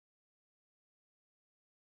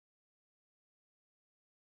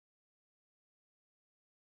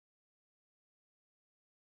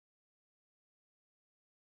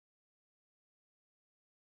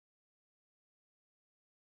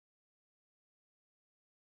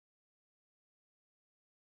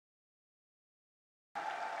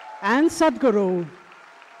and Sadhguru.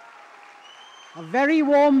 A very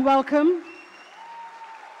warm welcome.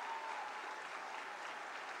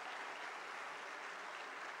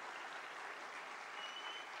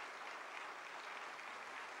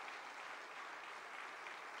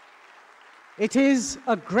 It is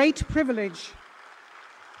a great privilege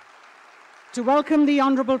to welcome the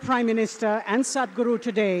Honorable Prime Minister and Sadhguru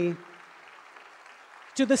today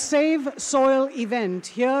to the Save Soil event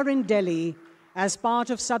here in Delhi as part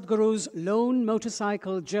of Sadhguru's lone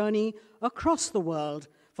motorcycle journey across the world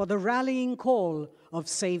for the rallying call of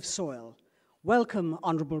Save Soil. Welcome,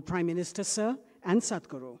 Honorable Prime Minister, sir, and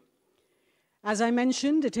Sadhguru. As I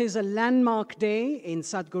mentioned, it is a landmark day in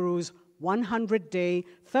Sadhguru's 100-day,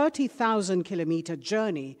 30,000-kilometer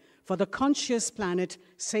journey for the Conscious Planet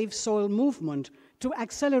Save Soil movement to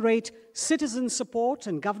accelerate citizen support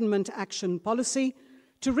and government action policy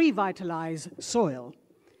to revitalize soil.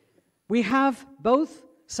 We have both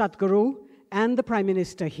Sadhguru and the Prime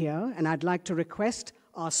Minister here, and I'd like to request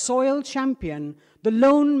our soil champion, the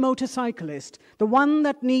lone motorcyclist, the one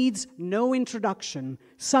that needs no introduction,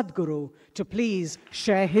 Sadhguru, to please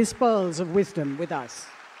share his pearls of wisdom with us.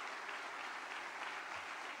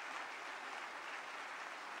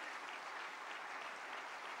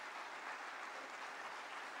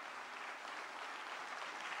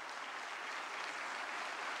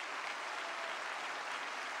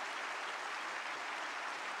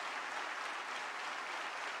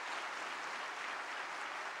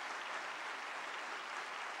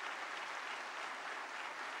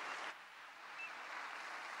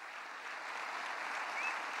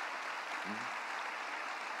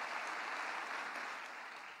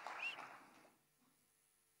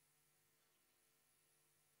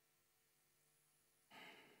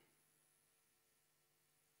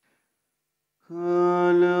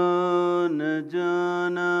 Kala na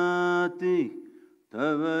janati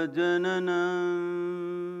tava jananam.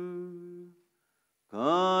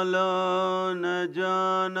 Kala na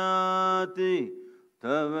janati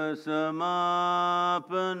tava samapanam.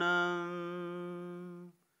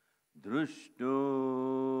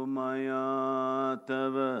 Drushto maya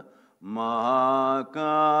tava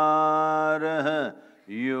mahakarah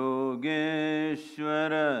yogeshwara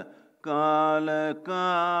Kala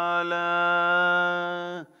Kala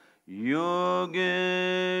Yogeshwara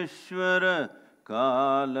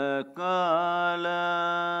Kala Kala.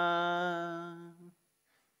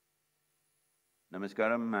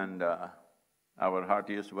 Namaskaram and our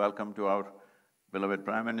heartiest welcome to our beloved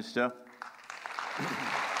Prime Minister.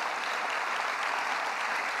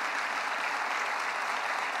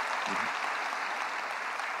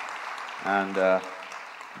 And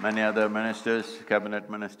many other ministers, cabinet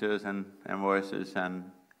ministers and envoys and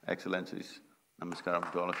excellencies. Namaskaram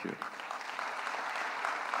to all of you.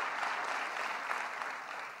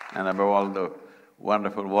 And above all, the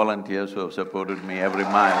wonderful volunteers who have supported me every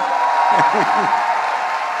mile.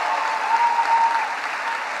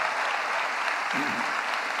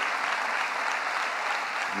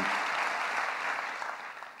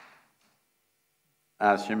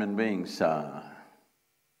 As human beings,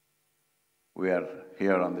 we are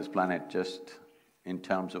here on this planet just in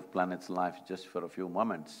terms of planet's life just for a few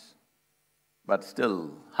moments. But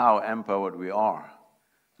still, how empowered we are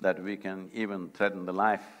that we can even threaten the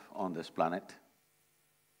life on this planet.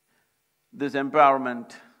 This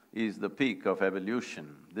empowerment is the peak of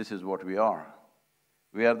evolution. This is what we are.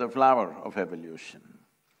 We are the flower of evolution.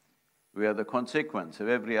 We are the consequence of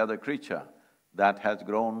every other creature that has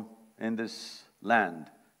grown in this land,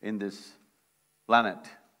 in this planet.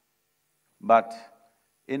 But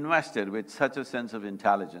invested with such a sense of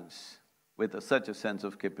intelligence, with such a sense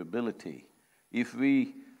of capability, if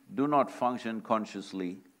we do not function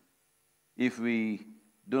consciously, if we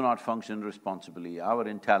do not function responsibly, our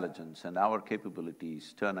intelligence and our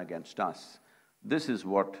capabilities turn against us. This is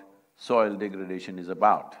what soil degradation is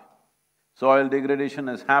about. Soil degradation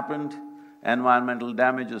has happened, environmental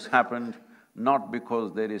damage has happened, not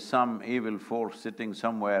because there is some evil force sitting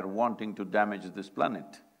somewhere wanting to damage this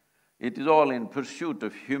planet. It is all in pursuit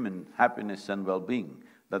of human happiness and well-being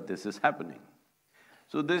that this is happening.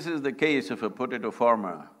 So this is the case of a potato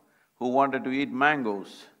farmer who wanted to eat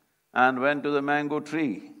mangoes and went to the mango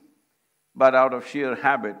tree, but out of sheer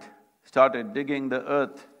habit started digging the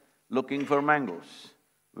earth looking for mangoes.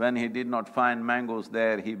 When he did not find mangoes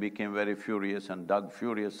there, he became very furious and dug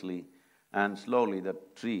furiously, and slowly the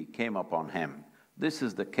tree came upon him. This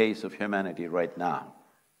is the case of humanity right now.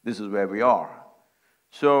 This is where we are.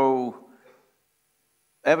 So,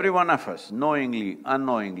 every one of us, knowingly,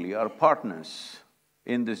 unknowingly, are partners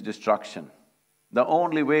in this destruction. The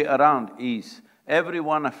only way around is Every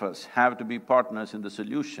one of us have to be partners in the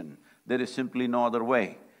solution. There is simply no other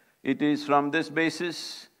way. It is from this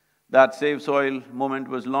basis that Save Soil movement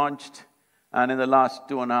was launched, and in the last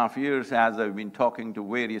 2.5 years, as I've been talking to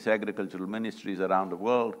various agricultural ministries around the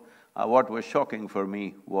world, what was shocking for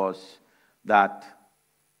me was that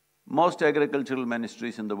most agricultural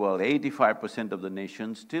ministries in the world, 85% of the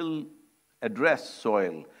nation, still address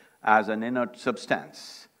soil as an inert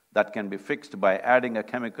substance that can be fixed by adding a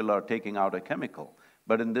chemical or taking out a chemical.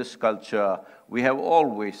 But in this culture, we have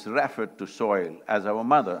always referred to soil as our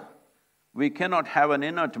mother. We cannot have an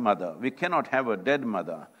inert mother, we cannot have a dead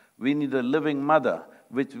mother. We need a living mother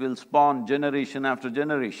which will spawn generation after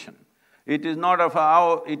generation. It is not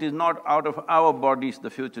out of our bodies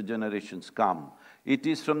the future generations come. It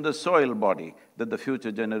is from the soil body that the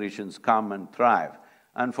future generations come and thrive.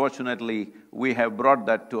 Unfortunately, we have brought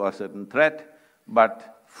that to a certain threat,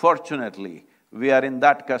 but fortunately, we are in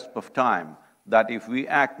that cusp of time that if we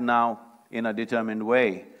act now in a determined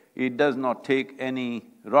way, it does not take any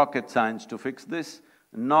rocket science to fix this,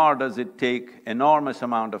 nor does it take enormous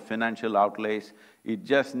amount of financial outlays. It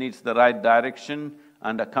just needs the right direction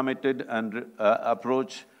and a committed and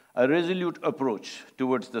approach, a resolute approach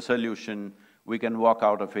towards the solution. We can walk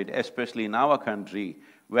out of it, especially in our country,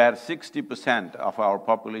 where 60% of our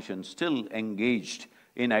population still engaged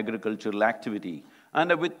in agricultural activity.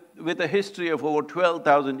 And with a history of over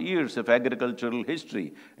 12,000 years of agricultural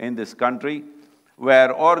history in this country,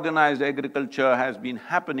 where organized agriculture has been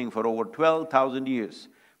happening for over 12,000 years.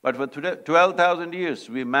 But for 12,000 years,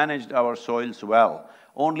 we managed our soils well.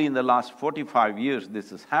 Only in the last 45 years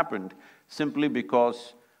this has happened, simply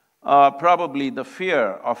because probably the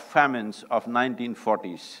fear of famines of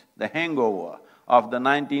 1940s, the hangover of the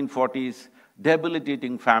 1940s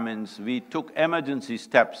debilitating famines, we took emergency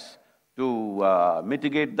steps to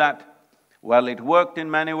mitigate that. Well, it worked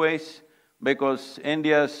in many ways, because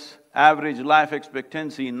India's average life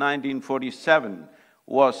expectancy in 1947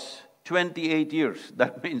 was 28 years.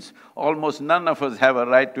 That means almost none of us have a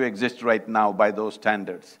right to exist right now by those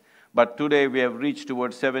standards. But today we have reached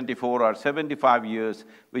towards 74 or 75 years,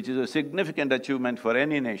 which is a significant achievement for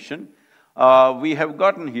any nation. We have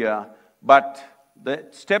gotten here, but the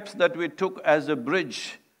steps that we took as a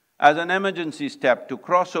bridge, as an emergency step to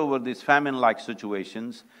cross over these famine-like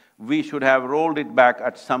situations, we should have rolled it back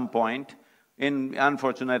at some point.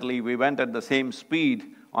 Unfortunately, we went at the same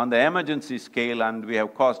speed on the emergency scale and we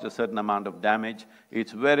have caused a certain amount of damage.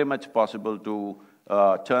 It's very much possible to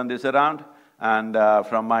turn this around. And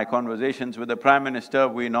from my conversations with the Prime Minister,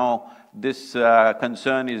 we know this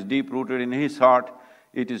concern is deep-rooted in his heart.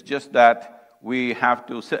 It is just that we have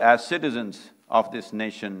to, as citizens of this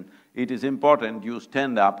nation, it is important you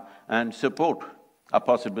stand up and support a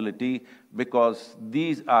possibility, because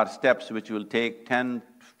these are steps which will take 10,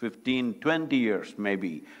 15, 20 years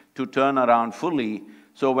maybe to turn around fully.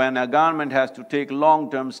 So when a government has to take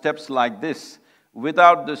long-term steps like this,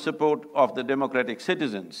 without the support of the democratic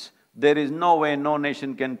citizens, there is no way no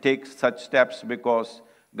nation can take such steps, because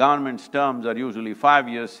government's terms are usually 5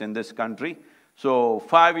 years in this country. So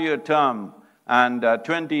 5-year term and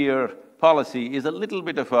 20-year policy is a little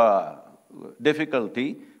bit of a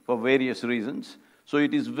difficulty for various reasons. So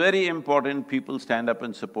it is very important people stand up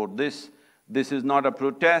and support this. This is not a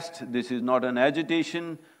protest, this is not an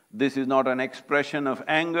agitation, this is not an expression of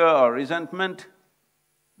anger or resentment.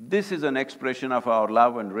 This is an expression of our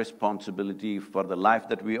love and responsibility for the life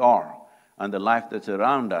that we are, and the life that's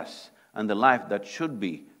around us, and the life that should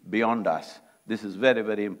be beyond us. This is very,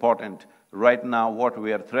 very important. Right now, what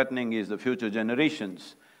we are threatening is the future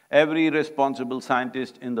generations. Every responsible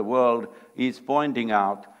scientist in the world is pointing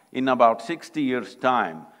out, in about 60 years'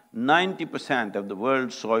 time, 90% of the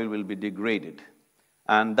world's soil will be degraded.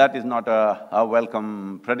 And that is not a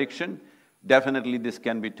welcome prediction. Definitely this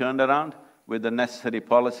can be turned around with the necessary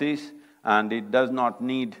policies, and it does not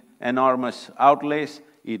need enormous outlays.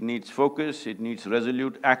 It needs focus, it needs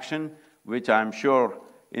resolute action, which I'm sure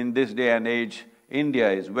in this day and age,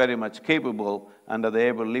 India is very much capable under the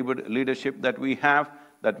able leadership that we have,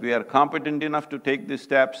 that we are competent enough to take these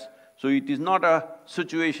steps. So it is not a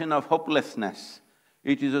situation of hopelessness.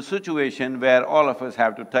 It is a situation where all of us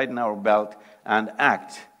have to tighten our belt and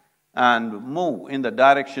act and move in the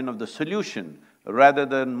direction of the solution rather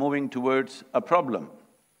than moving towards a problem.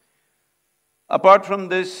 Apart from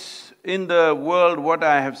this, in the world, what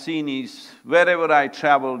I have seen is, wherever I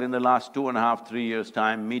traveled in the last 2.5, 3 years'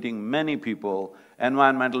 time, meeting many people,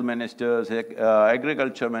 environmental ministers,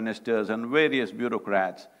 agriculture ministers and various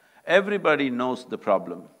bureaucrats, everybody knows the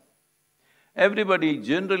problem. Everybody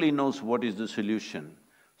generally knows what is the solution.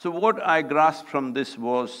 So what I grasped from this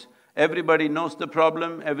was, Everybody knows the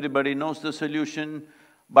problem, everybody knows the solution,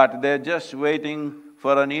 but they're just waiting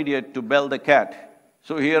for an idiot to bell the cat.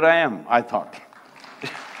 So here I am, I thought.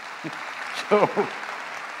 So,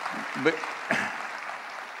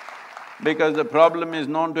 because the problem is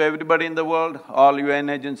known to everybody in the world, all UN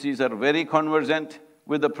agencies are very conversant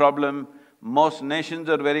with the problem, most nations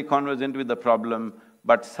are very conversant with the problem,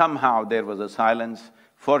 but somehow there was a silence.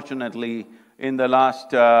 Fortunately, in the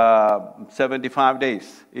last 75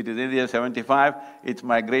 days, it is India 75, it's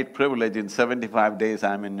my great privilege, in 75 days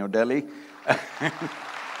I'm in New Delhi.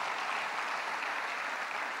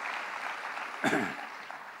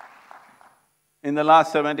 In the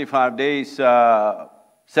last 75 days,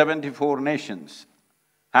 74 nations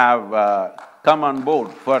have come on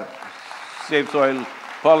board for safe soil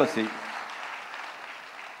policy.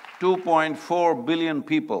 2.4 billion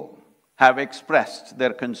people have expressed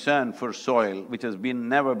their concern for soil, which has been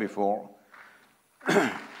never before.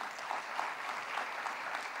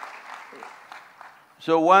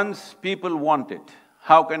 So once people want it,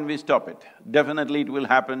 how can we stop it? Definitely it will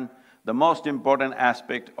happen. The most important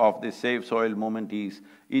aspect of this Save Soil movement is,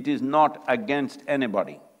 it is not against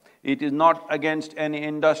anybody. It is not against any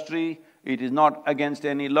industry, it is not against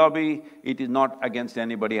any lobby, it is not against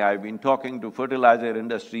anybody. I've been talking to fertilizer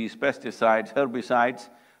industries, pesticides, herbicides.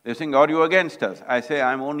 They're saying, are you against us? I say,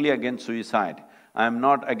 I'm only against suicide. I'm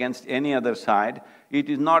not against any other side. It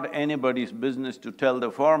is not anybody's business to tell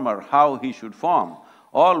the farmer how he should farm.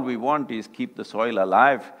 All we want is keep the soil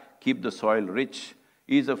alive, keep the soil rich.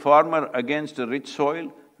 Is a farmer against a rich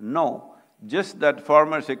soil? No. Just that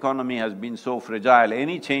farmer's economy has been so fragile,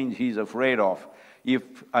 any change he's afraid of.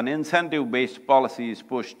 If an incentive-based policy is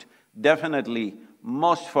pushed, definitely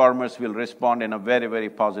most farmers will respond in a very, very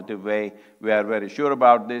positive way. We are very sure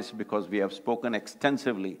about this because we have spoken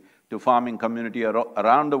extensively to farming community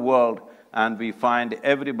around the world, and we find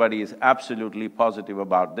everybody is absolutely positive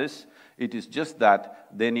about this. It is just that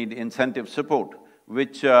they need incentive support,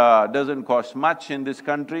 which doesn't cost much in this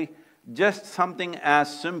country. Just something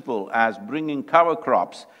as simple as bringing cover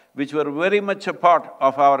crops, which were very much a part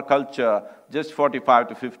of our culture just 45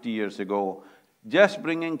 to 50 years ago. Just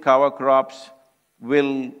bringing cover crops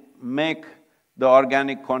will make the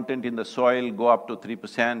organic content in the soil go up to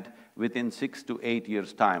 3% within 6 to 8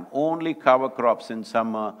 years' time. Only cover crops in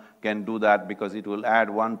summer can do that because it will add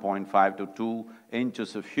 1.5 to 2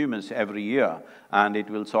 inches of humus every year, and it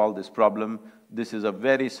will solve this problem. This is a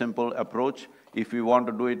very simple approach. If we want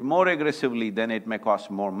to do it more aggressively, then it may cost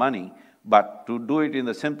more money. But to do it in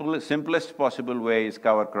the simplest possible way is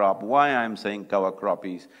cover crop. Why I'm saying cover crop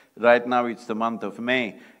is, right now it's the month of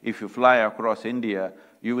May. If you fly across India,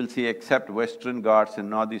 you will see, except Western Ghats and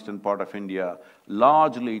northeastern part of India,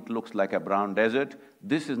 largely it looks like a brown desert.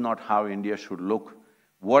 This is not how India should look.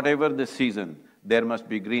 Whatever the season, there must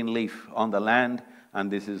be green leaf on the land,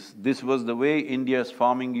 and this was the way India's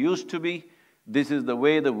farming used to be. This is the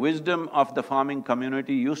way the wisdom of the farming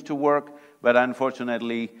community used to work, but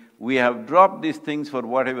unfortunately, we have dropped these things for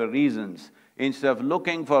whatever reasons. Instead of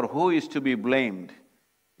looking for who is to be blamed,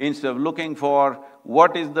 instead of looking for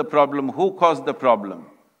what is the problem, who caused the problem,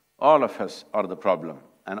 all of us are the problem,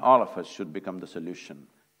 and all of us should become the solution.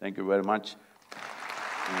 Thank you very much.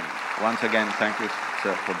 And once again, thank you,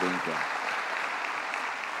 sir, for being here.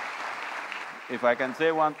 If I can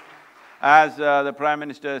say one, as the Prime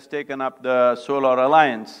Minister has taken up the Solar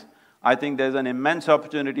Alliance, I think there's an immense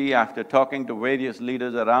opportunity. After talking to various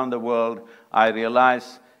leaders around the world, I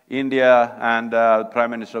realize India and the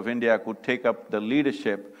Prime Minister of India could take up the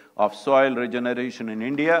leadership of soil regeneration in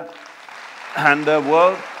India and the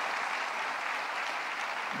world.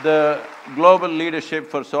 The global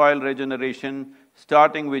leadership for soil regeneration,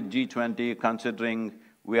 starting with G20, considering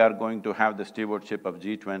we are going to have the stewardship of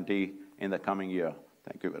G20 in the coming year.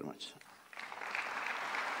 Thank you very much.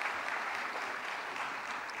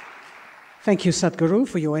 Thank you, Sadhguru,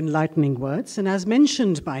 for your enlightening words. And as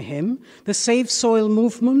mentioned by him, the Save Soil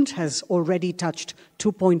movement has already touched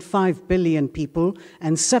 2.5 billion people,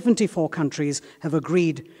 and 74 countries have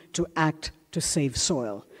agreed to act to save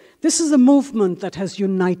soil. This is a movement that has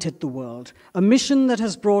united the world, a mission that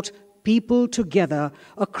has brought people together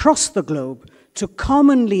across the globe to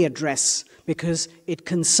commonly address, because it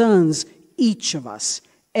concerns each of us,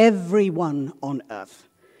 everyone on earth.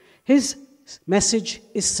 His message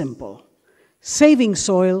is simple. Saving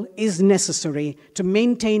soil is necessary to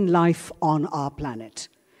maintain life on our planet.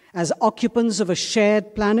 As occupants of a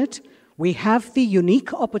shared planet, we have the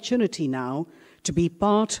unique opportunity now to be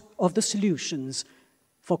part of the solutions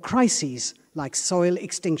for crises like soil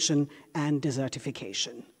extinction and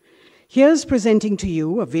desertification. Here's presenting to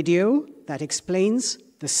you a video that explains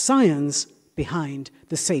the science behind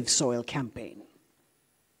the Save Soil campaign.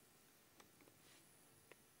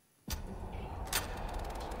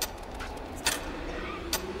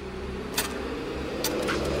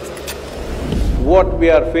 What we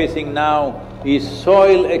are facing now is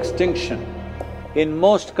soil extinction. In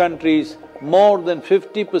most countries, more than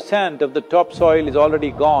 50% of the topsoil is already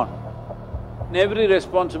gone. Every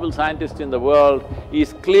responsible scientist in the world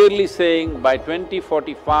is clearly saying by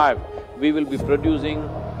 2045, we will be producing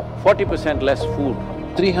 40% less food.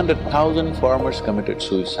 300,000 farmers committed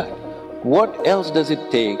suicide. What else does it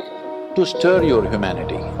take to stir your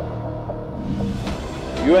humanity?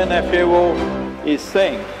 UNFAO is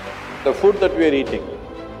saying the food that we are eating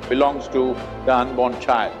belongs to the unborn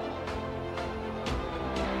child.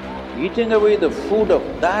 Eating away the food of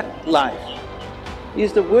that life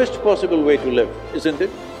is the worst possible way to live, isn't it?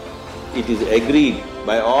 It is agreed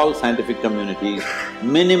by all scientific communities,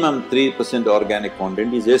 minimum 3% organic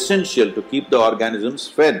content is essential to keep the organisms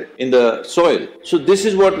fed in the soil. So this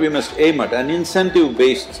is what we must aim at, an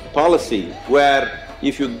incentive-based policy where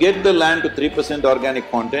if you get the land to 3% organic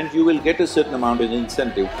content, you will get a certain amount of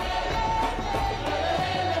incentive.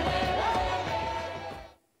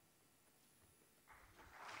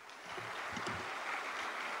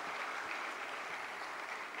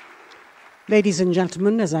 Ladies and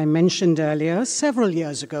gentlemen, as I mentioned earlier, several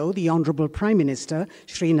years ago, the Honorable Prime Minister,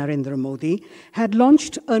 Shri Narendra Modi, had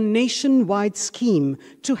launched a nationwide scheme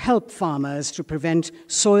to help farmers to prevent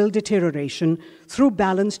soil deterioration through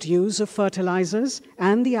balanced use of fertilizers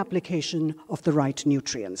and the application of the right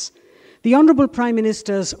nutrients. The Honorable Prime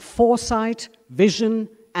Minister's foresight, vision,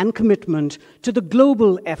 and commitment to the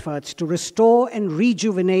global efforts to restore and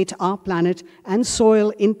rejuvenate our planet and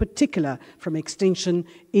soil in particular from extinction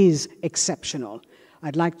is exceptional.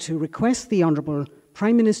 I'd like to request the Honorable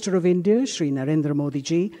Prime Minister of India, Shri Narendra Modi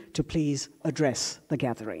ji, to please address the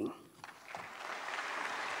gathering.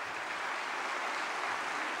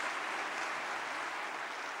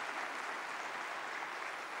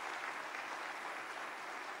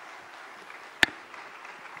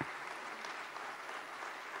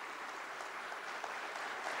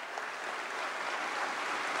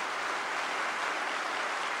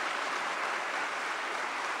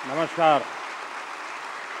 नमस्कार।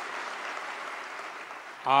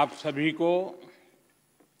 आप सभी को,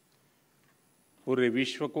 पूरे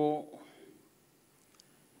विश्व को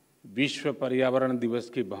विश्व पर्यावरण दिवस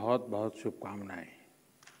की बहुत बहुत शुभकामनाएं।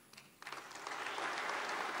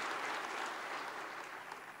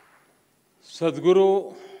 सद्गुरु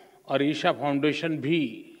और ईशा फाउंडेशन भी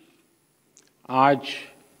आज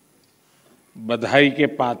बधाई के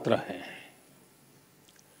पात्र हैं।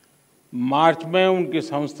 मार्च में उनकी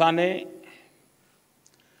संस्था ने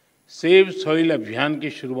सेव सॉइल अभियान की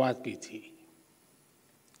शुरुआत की थी।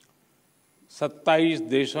 27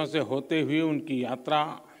 देशों से होते हुए उनकी यात्रा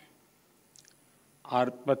और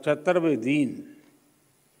 75वें दिन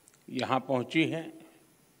यहाँ पहुँची है।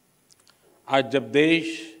 आज जब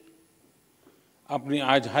देश अपनी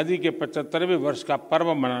आज़ादी के 75वें वर्ष का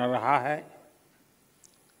पर्व मना रहा है,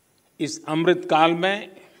 इस अमृत काल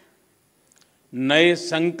में नए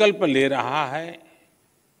संकल्प ले रहा है,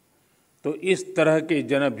 तो इस तरह के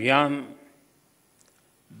जन अभियान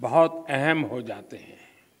बहुत अहम हो जाते हैं।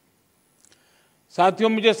 साथियों,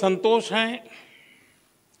 मुझे संतोष है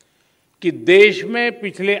कि देश में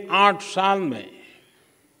पिछले 8 साल में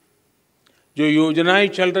जो योजनाएं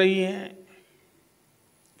चल रही हैं,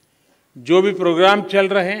 जो भी प्रोग्राम चल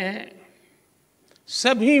रहे हैं,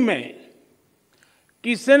 सभी में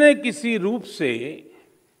किसी न किसी रूप से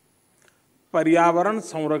पर्यावरण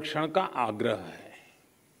संरक्षण का आग्रह है।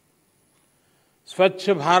 स्वच्छ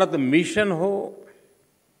भारत मिशन हो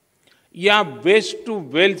या वेस्ट टू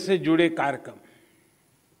वेल्थ से जुड़े कार्यक्रम,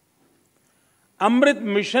 अमृत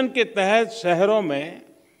मिशन के तहत शहरों में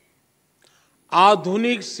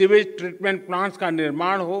आधुनिक सीवेज ट्रीटमेंट प्लांट्स का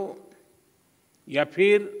निर्माण हो या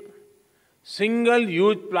फिर सिंगल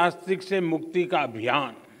यूज प्लास्टिक से मुक्ति का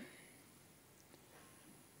अभियान,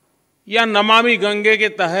 या नमामि गंगे के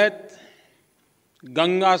तहत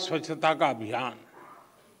गंगा स्वच्छता का अभियान,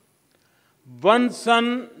 one sun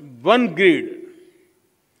one grid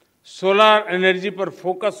solar energy पर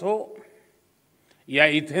फोकस हो या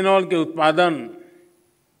इथेनॉल के उत्पादन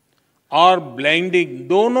और ब्लेंडिंग,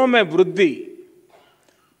 दोनों में वृद्धि,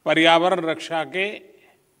 पर्यावरण रक्षा के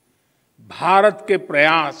भारत के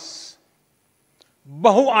प्रयास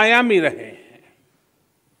बहुआयामी रहे हैं।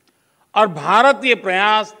 और भारत ये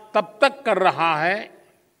प्रयास तब तक कर रहा है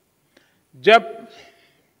जब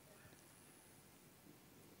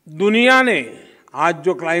दुनिया ने, आज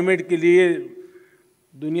जो क्लाइमेट के लिए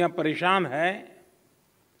दुनिया परेशान है,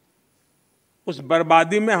 उस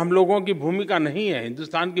बर्बादी में हम लोगों की भूमिका नहीं है,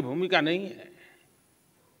 हिंदुस्तान की भूमिका नहीं है।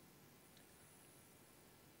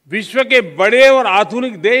 विश्व के बड़े और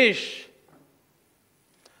आधुनिक देश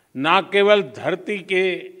न केवल धरती के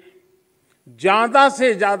ज्यादा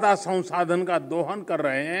से ज्यादा संसाधन का दोहन कर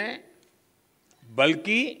रहे हैं,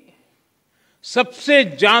 बल्कि सबसे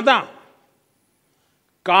ज्यादा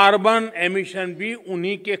कार्बन एमिशन भी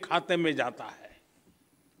उन्हीं के खाते में जाता है।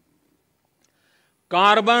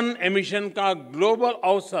 कार्बन एमिशन का ग्लोबल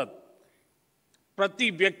औसत प्रति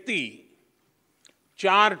व्यक्ति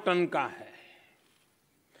 4 टन का है,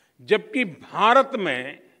 जबकि भारत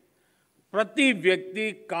में प्रति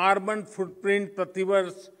व्यक्ति कार्बन फुटप्रिंट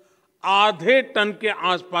प्रतिवर्ष आधे टन के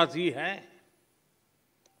आसपास ही है।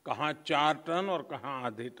 कहां 4 टन और कहां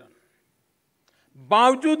आधे टन।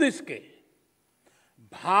 बावजूद इसके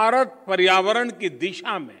भारत पर्यावरण की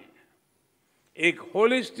दिशा में एक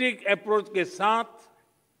होलिस्टिक अप्रोच के साथ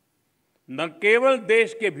न केवल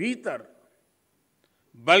देश के भीतर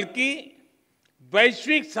बल्कि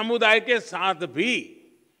वैश्विक समुदाय के साथ भी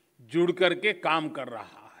जुड़ करके काम कर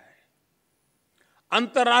रहा है।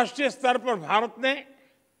 अंतर्राष्ट्रीय स्तर पर भारत ने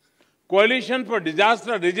coalition for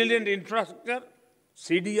disaster resilient infrastructure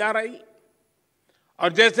CDRI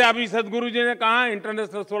और जैसे अभी सदगुरु जी ने कहा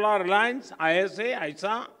इंटरनेशनल सोलर अलायंस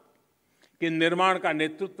ISA के निर्माण का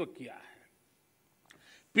नेतृत्व किया है।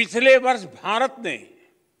 पिछले वर्ष भारत ने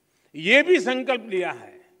ये भी संकल्प लिया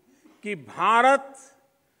है कि भारत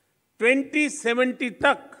 2070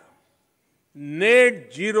 तक नेट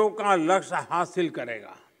जीरो का लक्ष्य हासिल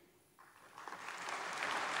करेगा।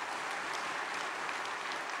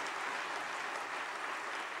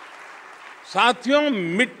 साथियों,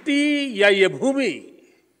 मिट्टी या ये भूमि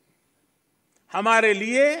हमारे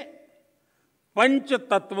लिए पंच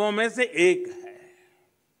तत्वों में से एक है।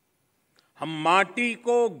 हम माटी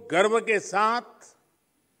को गर्व के साथ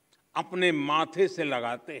अपने माथे से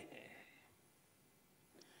लगाते हैं,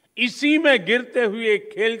 इसी में गिरते हुए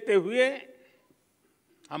खेलते हुए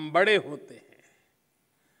हम बड़े होते हैं।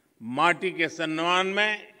 माटी के सम्मान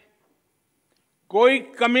में कोई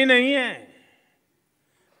कमी नहीं है,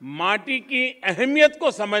 माटी की अहमियत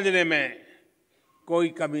को समझने में कोई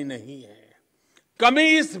कमी नहीं है। कमी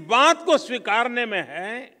इस बात को स्वीकारने में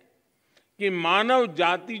है कि मानव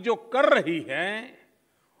जाति जो कर रही है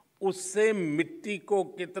उससे मिट्टी को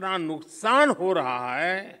कितना नुकसान हो रहा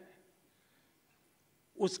है,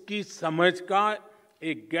 उसकी समझ का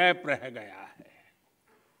एक गैप रह गया है।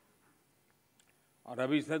 और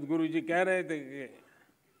अभी सदगुरु जी कह रहे थे कि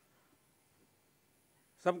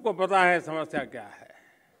सबको पता है समस्या क्या है।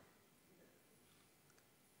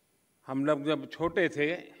 हम लोग जब छोटे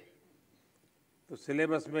थे तो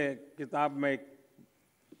सिलेबस में किताब में एक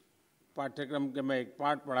पाठ्यक्रम के में एक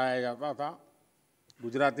पाठ पढ़ाया जाता था।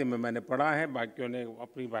 गुजराती में मैंने पढ़ा है, बाकियों ने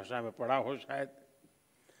अपनी भाषा में पढ़ा हो शायद।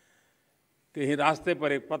 कहीं रास्ते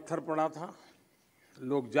पर एक पत्थर पड़ा था,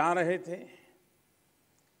 लोग जा रहे थे,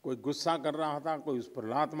 कोई गुस्सा कर रहा था, कोई उस पर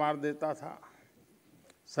लात मार देता था।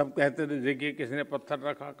 सब कहते थे देखिए किसने पत्थर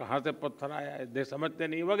रखा, कहाँ से पत्थर आया है, दे समझते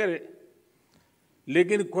नहीं वगैरह।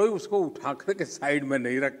 लेकिन कोई उसको उठा करके साइड में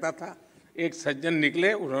नहीं रखता था। एक सज्जन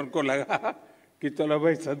निकले, उनको लगा कि चलो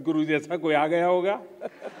भाई सदगुरु जैसा कोई आ गया होगा।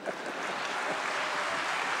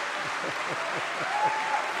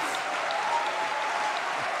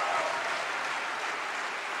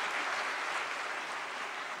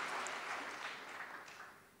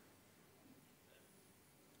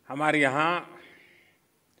 हमारे यहाँ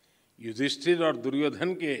युधिष्ठिर और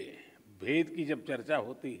दुर्योधन के भेद की जब चर्चा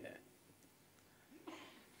होती है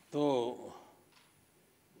तो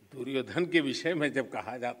दुर्योधन के विषय में जब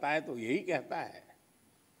कहा जाता है तो यही कहता है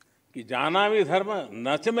कि जाना भी धर्म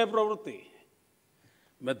न च में प्रवृत्ति।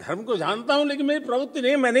 मैं धर्म को जानता हूं लेकिन मेरी प्रवृत्ति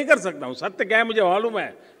नहीं, मैं नहीं कर सकता हूं। सत्य क्या है मुझे मालूम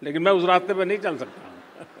है, लेकिन मैं उस रास्ते पर नहीं चल सकता हूं।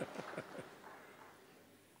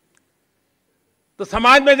 तो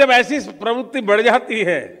समाज में जब ऐसी प्रवृत्ति बढ़ जाती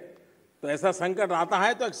है तो ऐसा संकट आता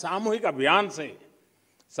है तो एक सामूहिक अभियान से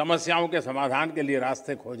समस्याओं के समाधान के लिए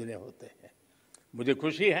रास्ते खोजने होते हैं। मुझे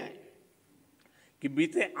खुशी है कि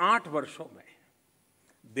बीते 8 वर्षों में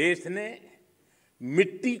देश ने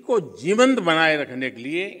मिट्टी को जीवंत बनाए रखने के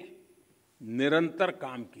लिए निरंतर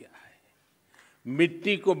काम किया है।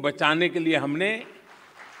 मिट्टी को बचाने के लिए हमने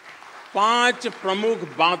 5 प्रमुख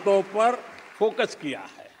बातों पर फोकस किया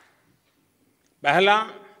है। पहला,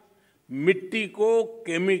 मिट्टी को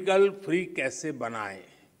केमिकल फ्री कैसे बनाएं।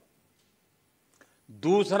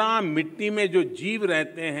 दूसरा, मिट्टी में जो जीव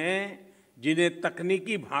रहते हैं जिन्हें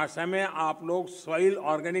तकनीकी भाषा में आप लोग सॉइल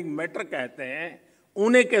ऑर्गेनिक मैटर कहते हैं,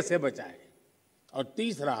 उन्हें कैसे बचाएं। और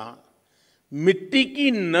तीसरा, मिट्टी की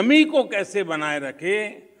नमी को कैसे बनाए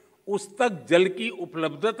रखें, उस तक जल की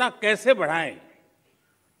उपलब्धता कैसे बढ़ाएं।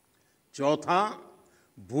 चौथा,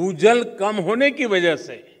 भूजल कम होने की वजह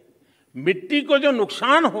से मिट्टी को जो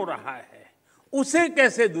नुकसान हो रहा है उसे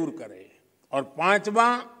कैसे दूर करें। और पांचवा,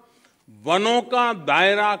 वनों का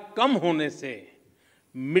दायरा कम होने से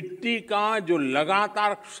मिट्टी का जो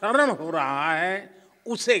लगातार क्षरण हो रहा है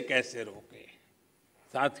उसे कैसे रोकें।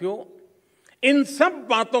 साथियों, इन सब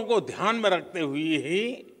बातों को ध्यान में रखते हुए ही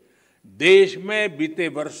देश में बीते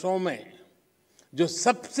वर्षों में जो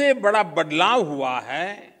सबसे बड़ा बदलाव हुआ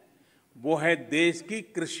है वो है देश की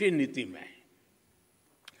कृषि नीति में।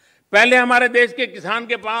 पहले हमारे देश के किसान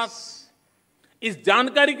के पास इस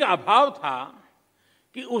जानकारी का अभाव था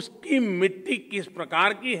कि उसकी मिट्टी किस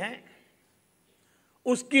प्रकार की है,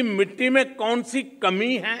 उसकी मिट्टी में कौन सी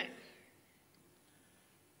कमी है,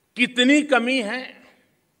 कितनी कमी है।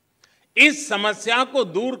 इस समस्या को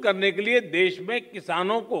दूर करने के लिए देश में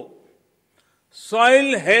किसानों को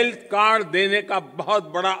सॉइल हेल्थ कार्ड देने का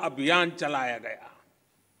बहुत बड़ा अभियान चलाया गया।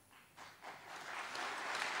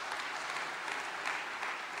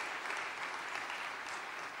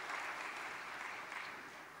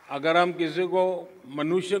 अगर हम किसी को,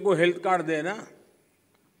 मनुष्य को हेल्थ कार्ड दें ना,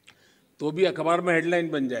 तो भी अखबार में हेडलाइन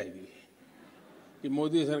बन जाएगी कि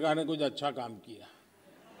मोदी सरकार ने कुछ अच्छा काम किया।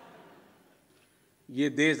 ये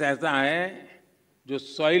देश ऐसा है जो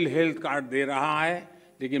सॉइल हेल्थ कार्ड दे रहा है,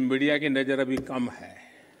 लेकिन मीडिया की नजर अभी कम है।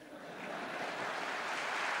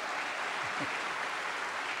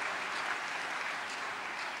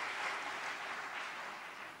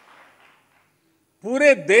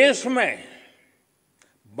 पूरे देश में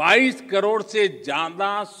 22 करोड़ से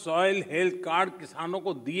ज्यादा सॉइल हेल्थ कार्ड किसानों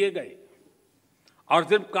को दिए गए। और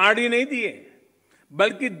सिर्फ कार्ड ही नहीं दिए,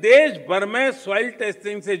 बल्कि देश भर में सॉइल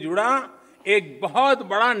टेस्टिंग से जुड़ा एक बहुत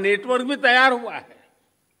बड़ा नेटवर्क भी तैयार हुआ है।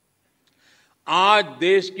 आज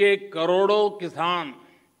देश के करोड़ों किसान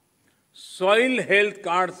सॉइल हेल्थ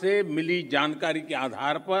कार्ड से मिली जानकारी के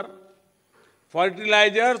आधार पर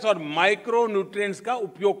फर्टिलाइजर्स और माइक्रो न्यूट्रिएंट्स का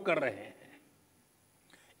उपयोग कर रहे हैं।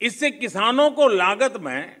 इससे किसानों को लागत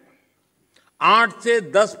में 8 से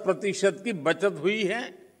 10% की बचत हुई है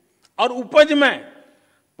और उपज में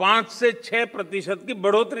 5 से 6% की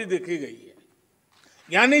बढ़ोतरी देखी गई है।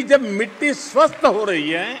 यानी जब मिट्टी स्वस्थ हो रही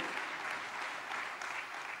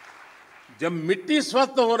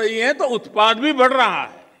है, तो उत्पाद भी बढ़ रहा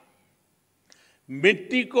है।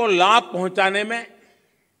 मिट्टी को लाभ पहुंचाने में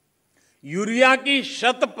यूरिया की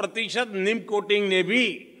 100% नीम कोटिंग ने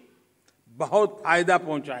भी बहुत फायदा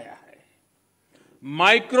पहुंचाया है।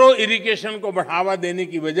 माइक्रो इरिगेशन को बढ़ावा देने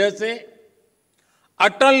की वजह से,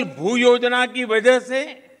 अटल भू योजना की वजह से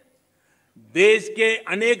देश के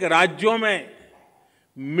अनेक राज्यों में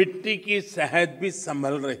मिट्टी की सेहत भी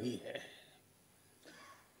संभल रही है।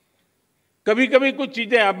 कभी कभी कुछ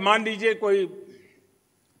चीजें, अब मान लीजिए कोई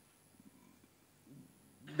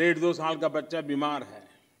 1.5-2 साल का बच्चा बीमार है,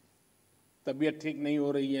 तबीयत ठीक नहीं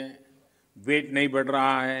हो रही है, वेट नहीं बढ़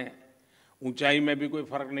रहा है, ऊंचाई में भी कोई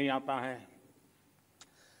फर्क नहीं आता है,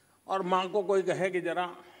 और मां को कोई कहे कि जरा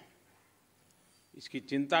इसकी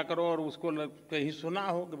चिंता करो, और उसको कहीं सुना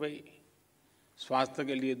हो कि भाई स्वास्थ्य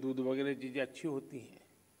के लिए दूध वगैरह चीजें अच्छी होती हैं,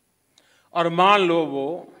 और मान लो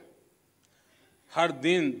वो हर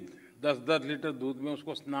दिन 10-10 लीटर दूध में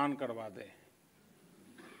उसको स्नान करवा दे,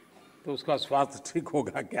 तो उसका स्वास्थ्य ठीक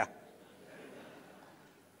होगा क्या?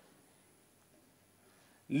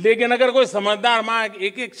 लेकिन अगर कोई समझदार मां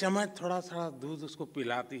एक चम्मच थोड़ा सा दूध उसको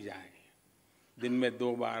पिलाती जाए, दिन में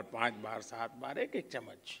 2 बार, 5 बार, 7 बार, एक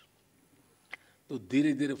चम्मच, तो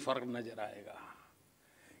धीरे धीरे फर्क नजर आएगा।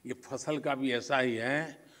 ये फसल का भी ऐसा ही है,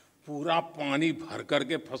 पूरा पानी भर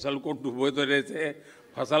करके फसल को डुबो देने से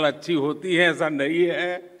फसल अच्छी होती है ऐसा नहीं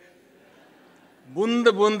है। बूंद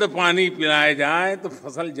बूंद पानी पिलाया जाए तो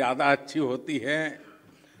फसल ज्यादा अच्छी होती है।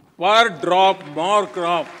 पर ड्रॉप मोर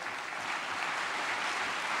क्रॉप।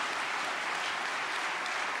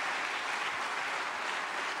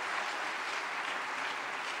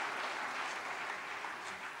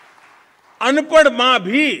 अनपढ़ मां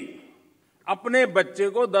भी अपने बच्चे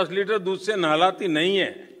को 10 लीटर दूध से नहलाती नहीं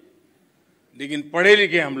है, लेकिन पढ़े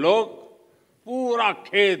लिखे हम लोग पूरा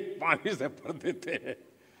खेत पानी से भर देते हैं।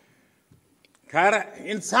 खैर,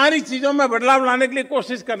 इन सारी चीजों में बदलाव लाने के लिए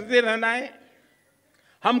कोशिश करते रहना है।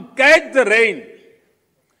 हम कैच द रेन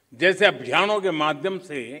जैसे अभियानों के माध्यम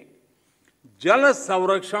से जल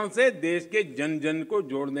संरक्षण से देश के जन जन को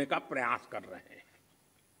जोड़ने का प्रयास कर रहे हैं।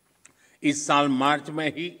 इस साल मार्च में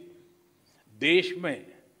ही देश में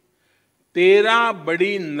 13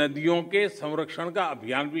 बड़ी नदियों के संरक्षण का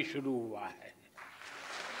अभियान भी शुरू हुआ है।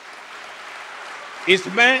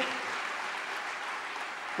 इसमें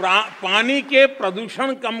पानी के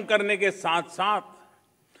प्रदूषण कम करने के साथ साथ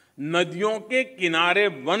नदियों के किनारे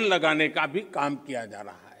वन लगाने का भी काम किया जा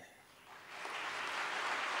रहा है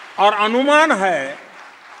और अनुमान है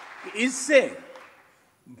कि इससे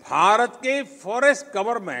भारत के फॉरेस्ट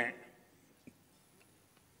कवर में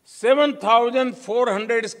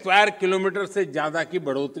 7,400 स्क्वायर किलोमीटर से ज्यादा की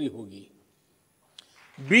बढ़ोतरी होगी।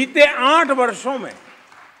 बीते 8 वर्षों में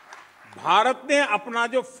भारत ने अपना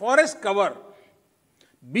जो फॉरेस्ट कवर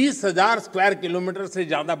 20,000 स्क्वायर किलोमीटर से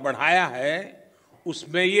ज्यादा बढ़ाया है,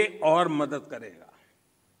 उसमें ये और मदद करेगा।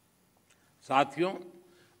 साथियों,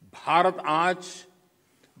 भारत आज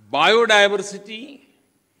बायोडायवर्सिटी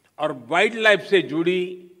और वाइल्ड लाइफ से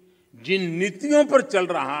जुड़ी जिन नीतियों पर चल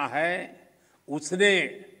रहा है,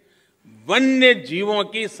 उसने वन्य जीवों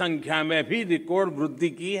की संख्या में भी रिकॉर्ड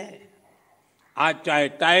वृद्धि की है। आज चाहे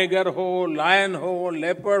टाइगर हो, लायन हो,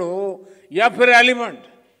 लेपर्ड हो या फिर एलिफेंट,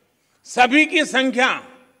 सभी की संख्या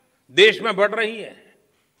देश में बढ़ रही है।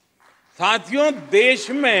 साथियों,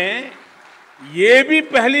 देश में ये भी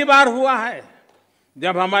पहली बार हुआ है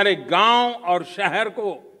जब हमारे गांव और शहर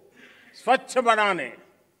को स्वच्छ बनाने,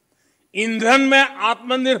 ईंधन में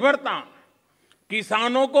आत्मनिर्भरता,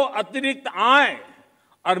 किसानों को अतिरिक्त आय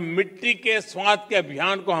और मिट्टी के स्वाद के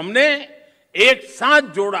अभियान को हमने एक साथ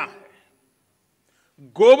जोड़ा है।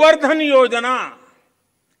 गोवर्धन योजना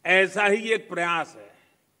ऐसा ही एक प्रयास है।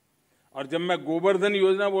 और जब मैं गोवर्धन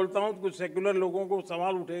योजना बोलता हूं तो कुछ सेक्युलर लोगों को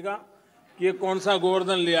सवाल उठेगा कि ये कौन सा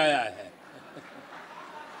गोवर्धन ले आया है।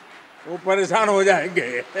 वो परेशान हो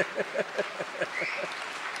जाएंगे।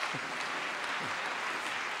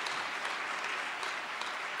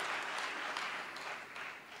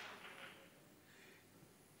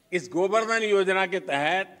 इस गोवर्धन योजना के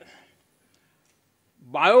तहत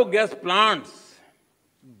बायोगैस प्लांट्स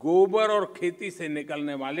गोबर और खेती से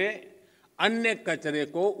निकलने वाले अन्य कचरे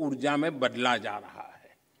को ऊर्जा में बदला जा रहा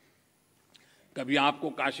है। कभी आपको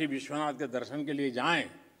काशी विश्वनाथ के दर्शन के लिए जाएं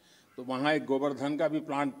तो वहां एक गोवर्धन का भी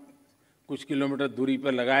प्लांट कुछ किलोमीटर दूरी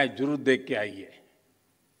पर लगा है, जरूर देख के आइए।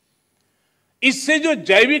 इससे जो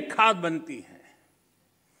जैविक खाद बनती है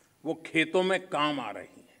वो खेतों में काम आ रही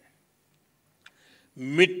है।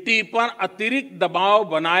 मिट्टी पर अतिरिक्त दबाव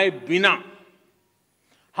बनाए बिना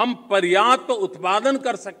हम पर्याप्त उत्पादन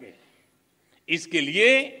कर सके, इसके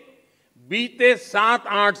लिए बीते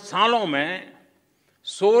 7-8 सालों में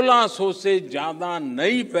 1600 से ज्यादा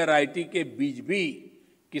नई वैरायटी के बीज भी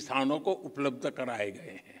किसानों को उपलब्ध कराए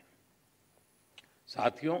गए हैं।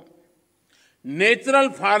 साथियों, नेचुरल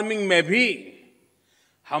फार्मिंग में भी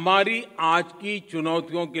हमारी आज की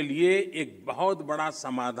चुनौतियों के लिए एक बहुत बड़ा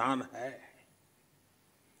समाधान है।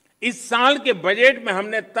 इस साल के बजट में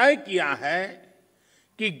हमने तय किया है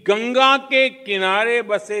कि गंगा के किनारे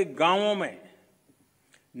बसे गांवों में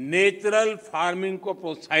नेचुरल फार्मिंग को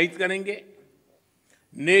प्रोत्साहित करेंगे।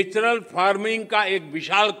 नेचुरल फार्मिंग का एक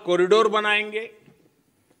विशाल कॉरिडोर बनाएंगे।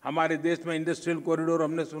 हमारे देश में इंडस्ट्रियल कॉरिडोर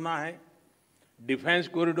हमने सुना है, डिफेंस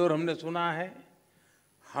कॉरिडोर हमने सुना है।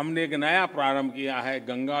 हमने एक नया प्रारंभ किया है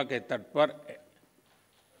गंगा के तट पर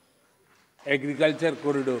एग्रीकल्चर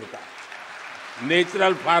कॉरिडोर का,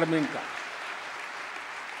 नेचुरल फार्मिंग का।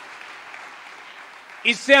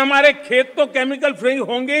 इससे हमारे खेत तो केमिकल फ्री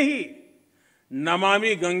होंगे ही,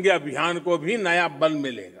 नमामि गंगे अभियान को भी नया बल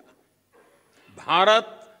मिलेगा।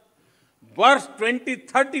 भारत वर्ष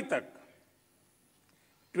 2030 तक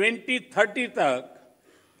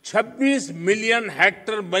 26 मिलियन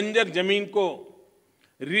हेक्टेयर बंजर जमीन को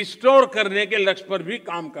रिस्टोर करने के लक्ष्य पर भी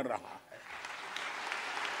काम कर रहा है।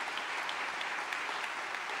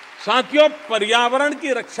 साथियों, पर्यावरण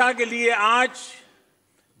की रक्षा के लिए आज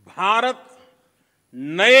भारत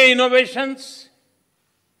नए इनोवेशंस,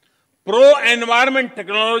 प्रो एनवायरमेंट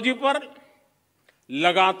टेक्नोलॉजी पर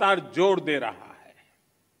लगातार जोर दे रहा है।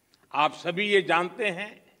 आप सभी ये जानते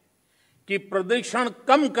हैं कि प्रदूषण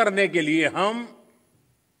कम करने के लिए हम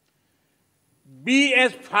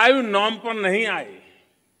BS5 नॉर्म पर नहीं आए,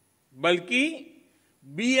 बल्कि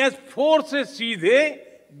BS4 से सीधे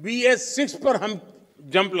BS6 पर हम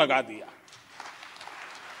जंप लगा दिया।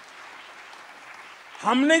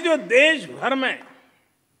 हमने जो देश भर में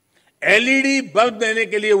LED बल्ब देने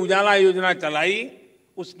के लिए उजाला योजना चलाई,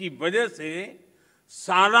 उसकी वजह से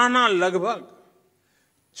सालाना लगभग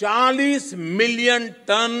 40 मिलियन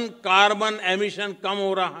टन कार्बन एमिशन कम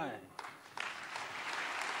हो रहा है।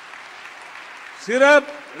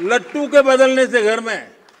 सिर्फ लट्टू के बदलने से घर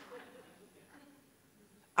में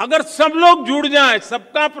अगर सब लोग जुड़ जाएं,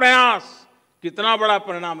 सबका प्रयास कितना बड़ा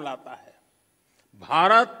परिणाम लाता है।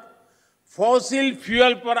 भारत फॉसिल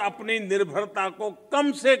फ्यूल पर अपनी निर्भरता को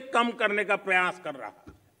कम से कम करने का प्रयास कर रहा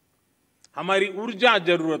है। हमारी ऊर्जा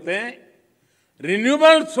जरूरतें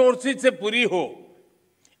रिन्यूएबल सोर्सेज से पूरी हो,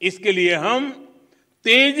 इसके लिए हम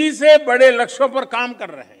तेजी से बड़े लक्ष्यों पर काम कर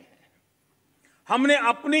रहे हैं। हमने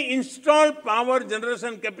अपनी इंस्टॉल्ड पावर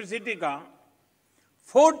जनरेशन कैपेसिटी का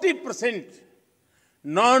 40%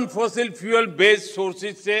 non fossil fuel based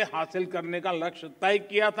sources से हासिल करने का लक्ष्य तय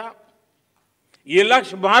किया था। ये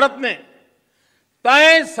लक्ष्य भारत ने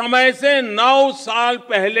तय समय से 9 साल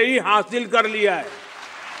पहले ही हासिल कर लिया है।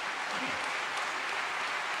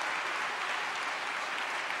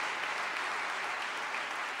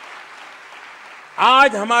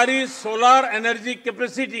 आज हमारी सोलर एनर्जी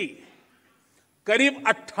कैपेसिटी करीब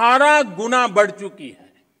 18 गुना बढ़ चुकी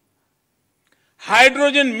है।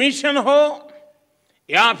 हाइड्रोजन मिशन हो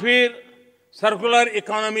या फिर सर्कुलर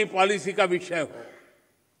इकोनॉमी पॉलिसी का विषय हो,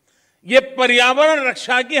 ये पर्यावरण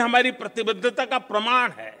रक्षा की हमारी प्रतिबद्धता का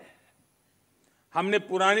प्रमाण है। हमने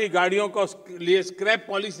पुरानी गाड़ियों को लिए स्क्रैप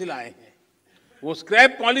पॉलिसी लाए हैं। वो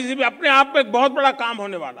स्क्रैप पॉलिसी भी अपने आप में एक बहुत बड़ा काम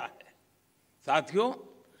होने वाला है। साथियों,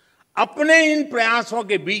 अपने इन प्रयासों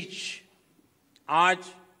के बीच आज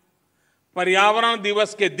पर्यावरण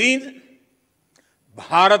दिवस के दिन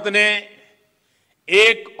भारत ने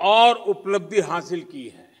एक और उपलब्धि हासिल की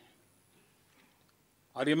है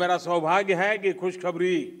और ये मेरा सौभाग्य है कि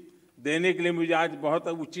खुशखबरी देने के लिए मुझे आज बहुत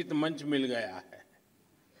उचित मंच मिल गया है।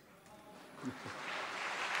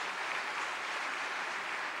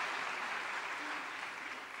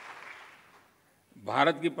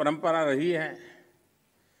 भारत की परंपरा रही है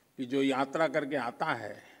कि जो यात्रा करके आता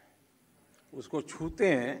है उसको छूते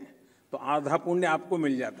हैं तो आधा पुण्य आपको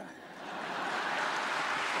मिल जाता है।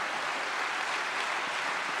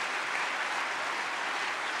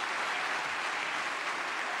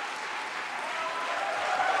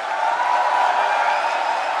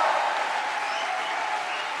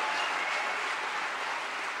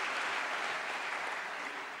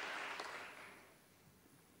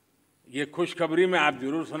 ये खुशखबरी मैं आप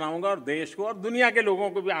जरूर सुनाऊंगा और देश को और दुनिया के लोगों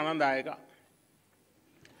को भी आनंद आएगा।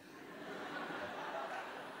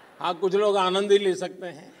 हाँ, कुछ लोग आनंद ही ले सकते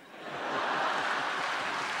हैं।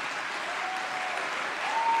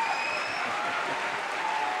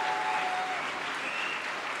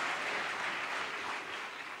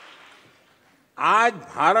 आज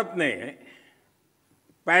भारत ने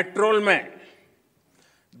पेट्रोल में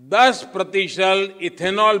 10%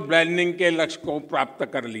 इथेनॉल ब्लेंडिंग के लक्ष्य को प्राप्त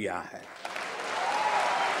कर लिया है।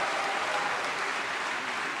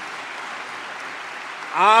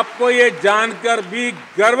 आपको ये जानकर भी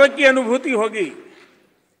गर्व की अनुभूति होगी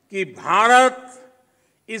कि भारत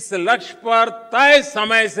इस लक्ष्य पर तय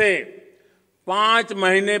समय से 5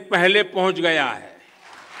 महीने पहले पहुंच गया है।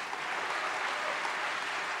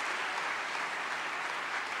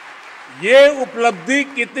 ये उपलब्धि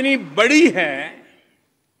कितनी बड़ी है,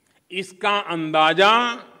 इसका अंदाजा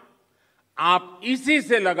आप इसी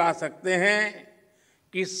से लगा सकते हैं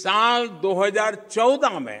कि साल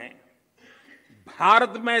 2014 में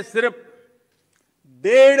भारत में सिर्फ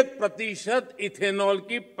 1.5% इथेनॉल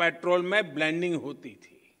की पेट्रोल में ब्लेंडिंग होती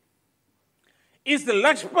थी। इस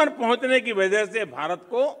लक्ष्य पर पहुंचने की वजह से भारत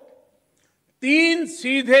को 3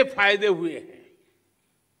 सीधे फायदे हुए हैं।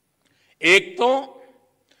 एक तो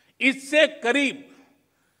इससे करीब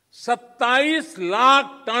 27 लाख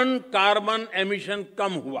टन कार्बन एमिशन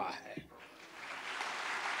कम हुआ है।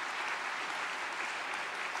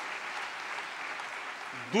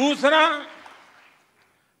 दूसरा,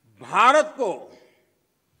 भारत को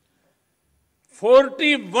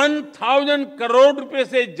 41,000 करोड़ रुपए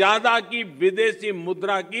से ज्यादा की विदेशी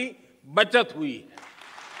मुद्रा की बचत हुई है।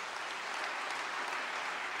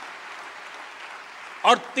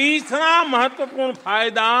 और तीसरा महत्वपूर्ण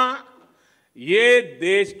फायदा, ये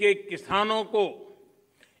देश के किसानों को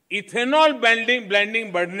इथेनॉल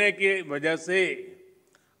ब्लेंडिंग बढ़ने की वजह से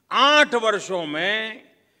 8 वर्षों में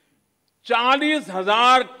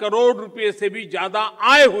 40,000 करोड़ रुपए से भी ज्यादा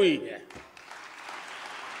आय हुई है।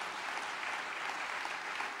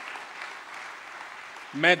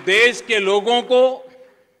 मैं देश के लोगों को,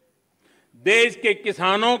 देश के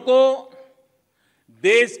किसानों को,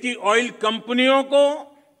 देश की ऑयल कंपनियों को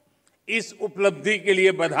इस उपलब्धि के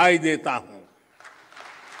लिए बधाई देता हूं।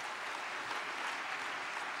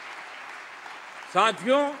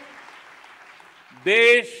 साथियों,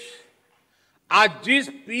 देश आज जिस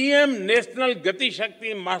पीएम नेशनल गति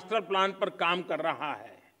शक्ति मास्टर प्लान पर काम कर रहा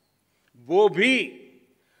है, वो भी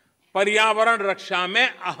पर्यावरण रक्षा में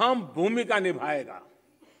अहम भूमिका निभाएगा।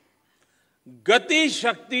 गति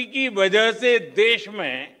शक्ति की वजह से देश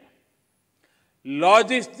में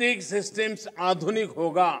लॉजिस्टिक सिस्टम्स आधुनिक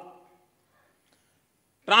होगा,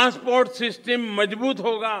 ट्रांसपोर्ट सिस्टम मजबूत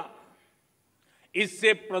होगा।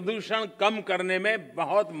 इससे प्रदूषण कम करने में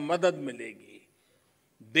बहुत मदद मिलेगी।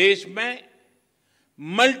 देश में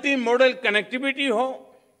मल्टी मॉडल कनेक्टिविटी हो,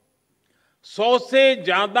 100 से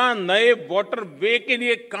ज्यादा नए वाटर वे के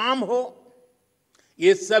लिए काम हो,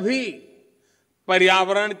 ये सभी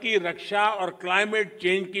पर्यावरण की रक्षा और क्लाइमेट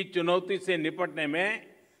चेंज की चुनौती से निपटने में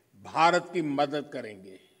भारत की मदद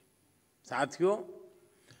करेंगे। साथियों,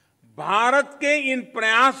 भारत के इन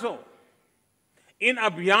प्रयासों, इन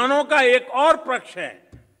अभियानों का एक और पक्ष है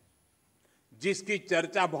जिसकी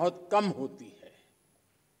चर्चा बहुत कम होती है।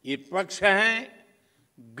 ये पक्ष है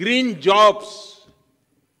ग्रीन जॉब्स।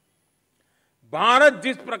 भारत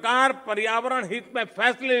जिस प्रकार पर्यावरण हित में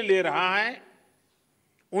फैसले ले रहा है,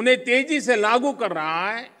 उन्हें तेजी से लागू कर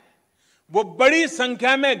रहा है, वो बड़ी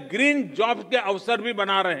संख्या में ग्रीन जॉब्स के अवसर भी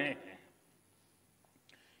बना रहे हैं।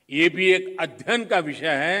 ये भी एक अध्ययन का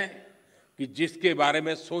विषय है कि जिसके बारे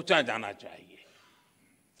में सोचा जाना चाहिए।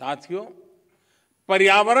 साथियों,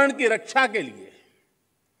 पर्यावरण की रक्षा के लिए,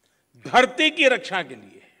 धरती की रक्षा के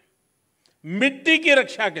लिए, मिट्टी की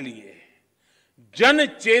रक्षा के लिए जन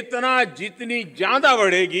चेतना जितनी ज्यादा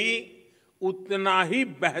बढ़ेगी, उतना ही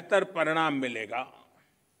बेहतर परिणाम मिलेगा।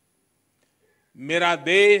 मेरा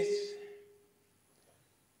देश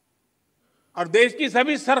और देश की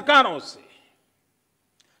सभी सरकारों से,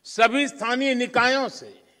 सभी स्थानीय निकायों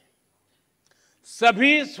से,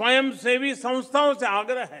 सभी स्वयंसेवी संस्थाओं से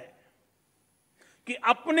आग्रह है कि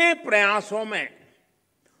अपने प्रयासों में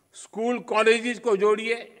स्कूल कॉलेजेस को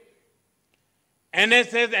जोड़िए,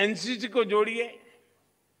 एनएसएस एनसीसी को जोड़िए।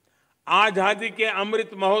 आजादी के अमृत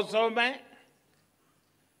महोत्सव में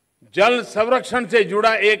जल संरक्षण से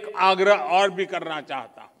जुड़ा एक आग्रह और भी करना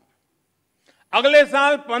चाहता हूं। अगले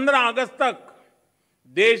साल 15 अगस्त तक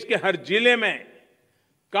देश के हर जिले में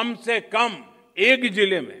कम से कम एक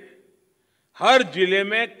जिले में, हर जिले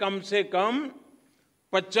में कम से कम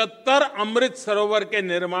 75 अमृत सरोवर के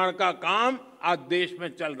निर्माण का काम आज देश में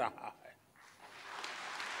चल रहा है।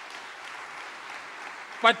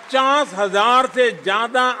 50,000 से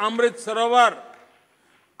ज्यादा अमृत सरोवर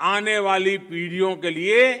आने वाली पीढ़ियों के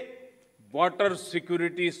लिए वाटर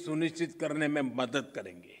सिक्योरिटी सुनिश्चित करने में मदद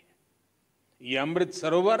करेंगे। ये अमृत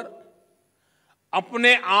सरोवर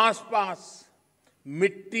अपने आसपास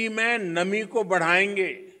मिट्टी में नमी को बढ़ाएंगे,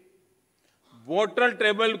 वाटर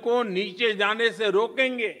टेबल को नीचे जाने से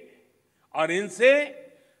रोकेंगे और इनसे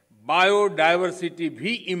बायोडायवर्सिटी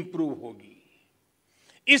भी इंप्रूव होगी।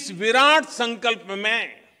 इस विराट संकल्प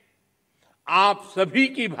में आप सभी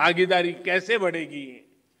की भागीदारी कैसे बढ़ेगी,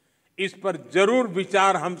 इस पर जरूर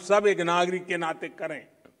विचार हम सब एक नागरिक के नाते करें।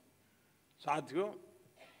 साथियों,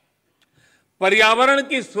 पर्यावरण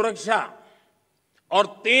की सुरक्षा और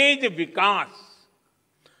तेज विकास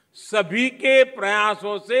सभी के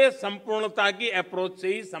प्रयासों से संपूर्णता की अप्रोच से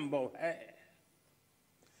ही संभव है।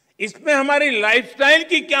 इसमें हमारी लाइफस्टाइल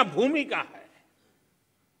की क्या भूमिका है,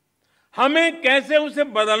 हमें कैसे उसे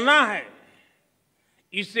बदलना है,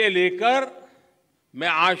 इसे लेकर मैं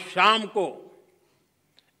आज शाम को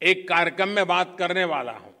एक कार्यक्रम में बात करने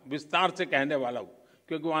वाला हूं, विस्तार से कहने वाला हूं,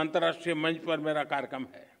 क्योंकि वो अंतर्राष्ट्रीय मंच पर मेरा कार्यक्रम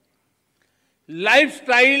है।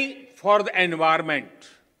 Lifestyle for the environment,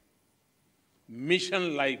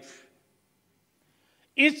 mission life.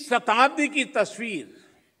 इस शताब्दी की तस्वीर,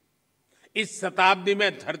 इस शताब्दी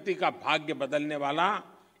में धरती का भाग्य बदलने वाला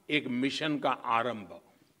एक मिशन का आरंभ।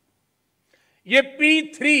 ये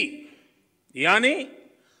P3 यानी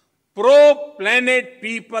प्रो प्लेनेट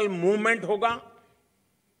पीपल मूवमेंट होगा।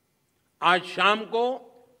 आज शाम को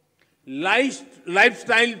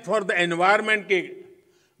लाइफस्टाइल फॉर द एनवायरमेंट के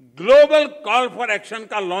ग्लोबल कॉल फॉर एक्शन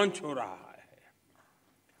का लॉन्च हो रहा है।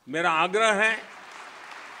 मेरा आग्रह है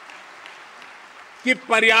कि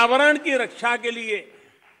पर्यावरण की रक्षा के लिए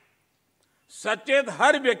सचेत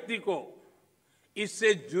हर व्यक्ति को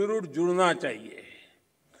इससे जरूर जुड़ना चाहिए,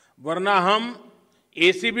 वरना हम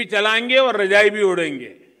एसी भी चलाएंगे और रजाई भी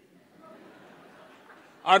ओढ़ेंगे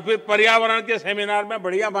और फिर पर्यावरण के सेमिनार में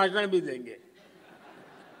बढ़िया भाषण भी देंगे।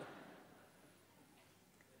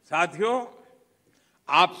 साथियों,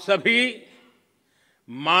 आप सभी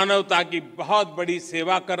मानवता की बहुत बड़ी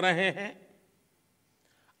सेवा कर रहे हैं।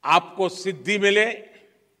 आपको सिद्धि मिले।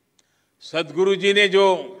 सद्गुरु जी ने जो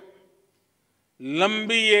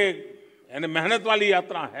लंबी ये यानी मेहनत वाली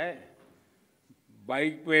यात्रा है,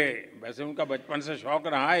 बाइक पे, वैसे उनका बचपन से शौक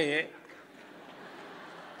रहा है ये,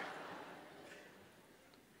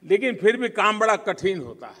 लेकिन फिर भी काम बड़ा कठिन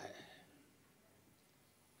होता है।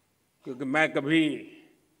 क्योंकि मैं कभी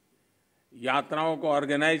यात्राओं को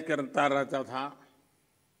ऑर्गेनाइज करता रहता था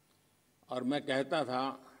और मैं कहता था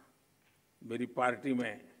मेरी पार्टी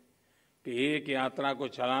में कि एक यात्रा को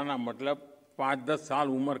चलाना मतलब 5-10 साल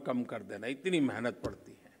उम्र कम कर देना, इतनी मेहनत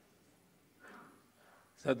पड़ती है।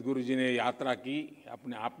 सद्गुरु जी ने यात्रा की,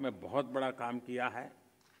 अपने आप में बहुत बड़ा काम किया है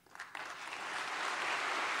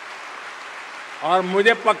और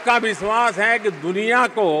मुझे पक्का विश्वास है कि दुनिया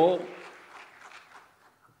को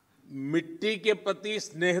मिट्टी के प्रति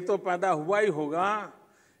स्नेह तो पैदा हुआ ही होगा,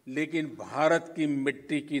 लेकिन भारत की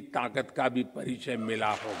मिट्टी की ताकत का भी परिचय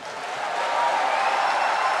मिला होगा।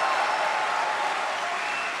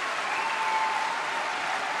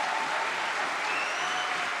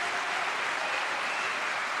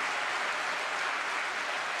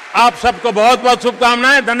 आप सबको बहुत बहुत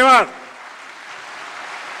शुभकामनाएं। धन्यवाद।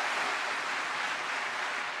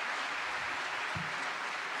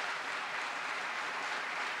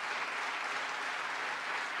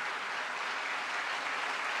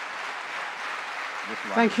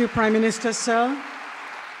 Thank you, Prime Minister, sir.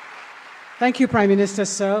 Thank you, Prime Minister,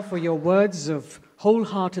 sir, for your words of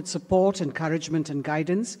wholehearted support, encouragement, and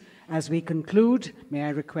guidance. As we conclude, may I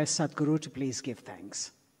request Sadhguru to please give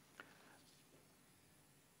thanks.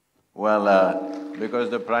 Well, because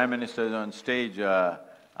the Prime Minister is on stage,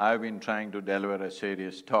 I've been trying to deliver a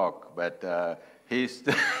serious talk, but he's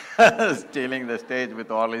stealing the stage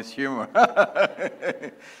with all his humor.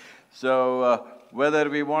 So, whether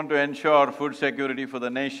we want to ensure food security for the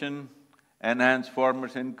nation, enhance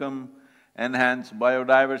farmers' income, enhance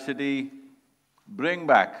biodiversity, bring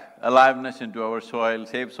back aliveness into our soil,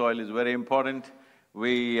 safe soil is very important.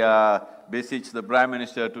 We beseech the Prime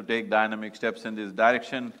Minister to take dynamic steps in this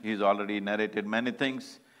direction. He's already narrated many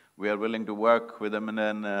things. We are willing to work with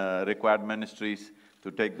the required ministries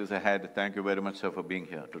to take this ahead. Thank you very much, sir, for being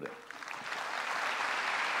here today.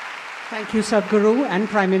 Thank you, Sadhguru and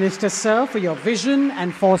Prime Minister, sir, for your vision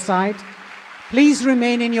and foresight. Please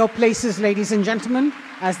remain in your places, ladies and gentlemen,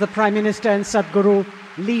 as the Prime Minister and Sadhguru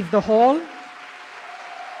leave the hall.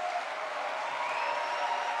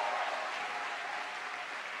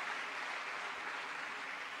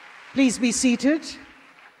 Please be seated.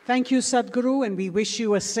 Thank you, Sadhguru, and we wish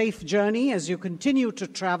you a safe journey as you continue to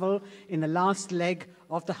travel in the last leg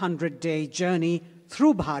of the 100-day journey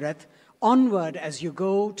through Bharat, onward as you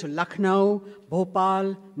go to Lucknow,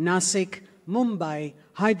 Bhopal, Nasik, Mumbai,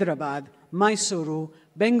 Hyderabad, Mysuru,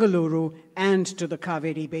 Bengaluru, and to the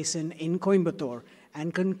Kaveri Basin in Coimbatore,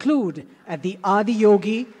 and conclude at the Adi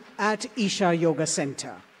Yogi at Isha Yoga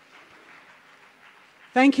Center.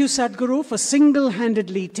 Thank you, Sadhguru, for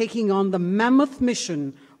single-handedly taking on the mammoth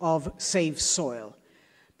mission of Save Soil.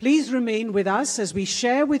 Please remain with us as we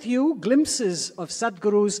share with you glimpses of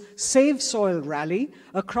Sadhguru's Save Soil rally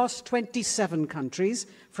across 27 countries,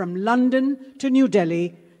 from London to New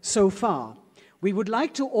Delhi so far. We would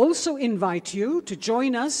like to also invite you to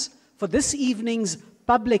join us for this evening's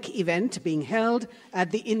public event being held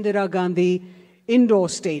at the Indira Gandhi Indoor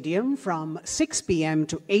Stadium from 6 p.m.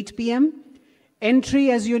 to 8 p.m. Entry,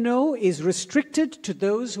 as you know, is restricted to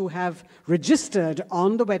those who have registered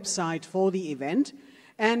on the website for the event,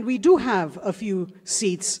 and we do have a few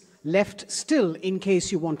seats left still in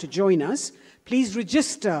case you want to join us. Please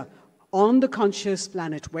register on the Conscious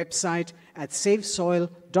Planet website at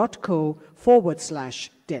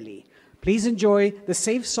savesoil.co/Delhi. Please enjoy the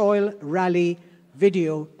Save Soil rally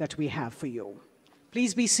video that we have for you.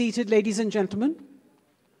 Please be seated, ladies and gentlemen.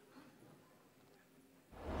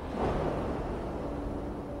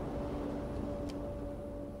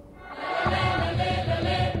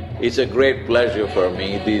 It's a great pleasure for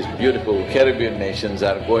me. These beautiful Caribbean nations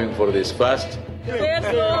are going for this fast.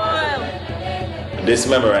 This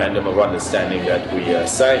memorandum of understanding that we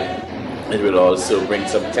signed, it will also bring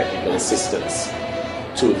some technical assistance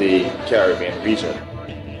to the Caribbean region.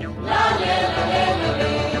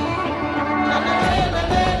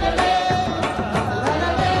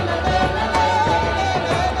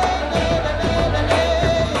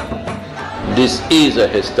 This is a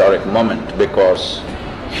historic moment because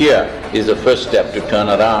here is the first step to turn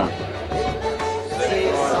around.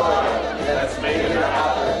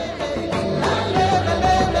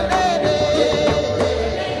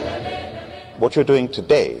 What you're doing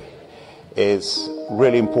today is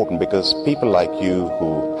really important because people like you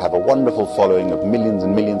who have a wonderful following of millions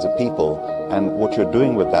and millions of people, and what you're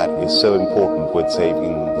doing with that is so important with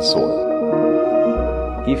saving the soil.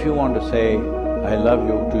 If you want to say, I love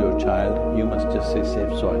you to your child, you must just say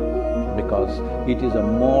save soil, because it is a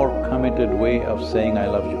more committed way of saying I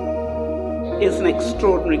love you. It's an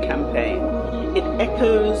extraordinary campaign. It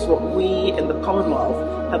echoes what we in the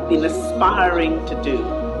Commonwealth have been aspiring to do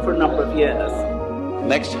for a number of years.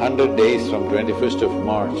 Next 100 days from 21st of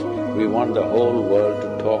March, we want the whole world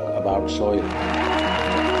to talk about soil.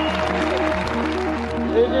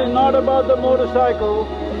 It is not about the motorcycle,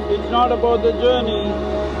 it's not about the journey,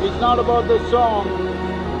 it's not about the song,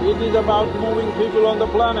 it is about moving people on the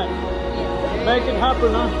planet. Make it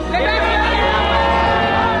happen, huh?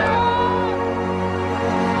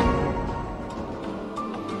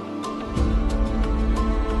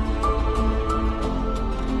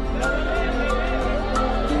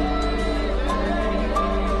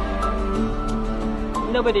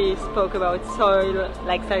 nobody spoke about soil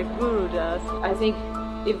like Sadhguru does. I think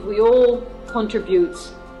if we all contribute,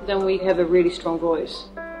 then we have a really strong voice.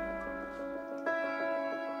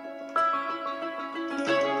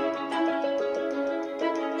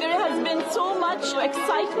 There has been so much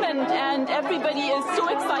excitement and everybody is so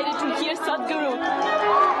excited to hear Sadhguru.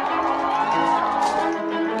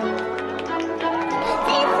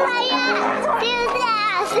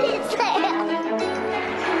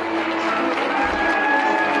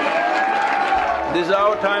 This is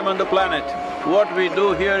our time on the planet. What we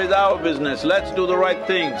do here is our business. Let's do the right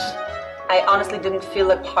things. I honestly didn't feel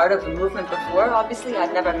like part of the movement before, obviously.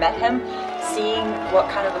 I'd never met him. Seeing what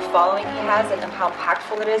kind of a following he has and how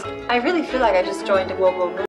impactful it is, I really feel like I just joined a global movement.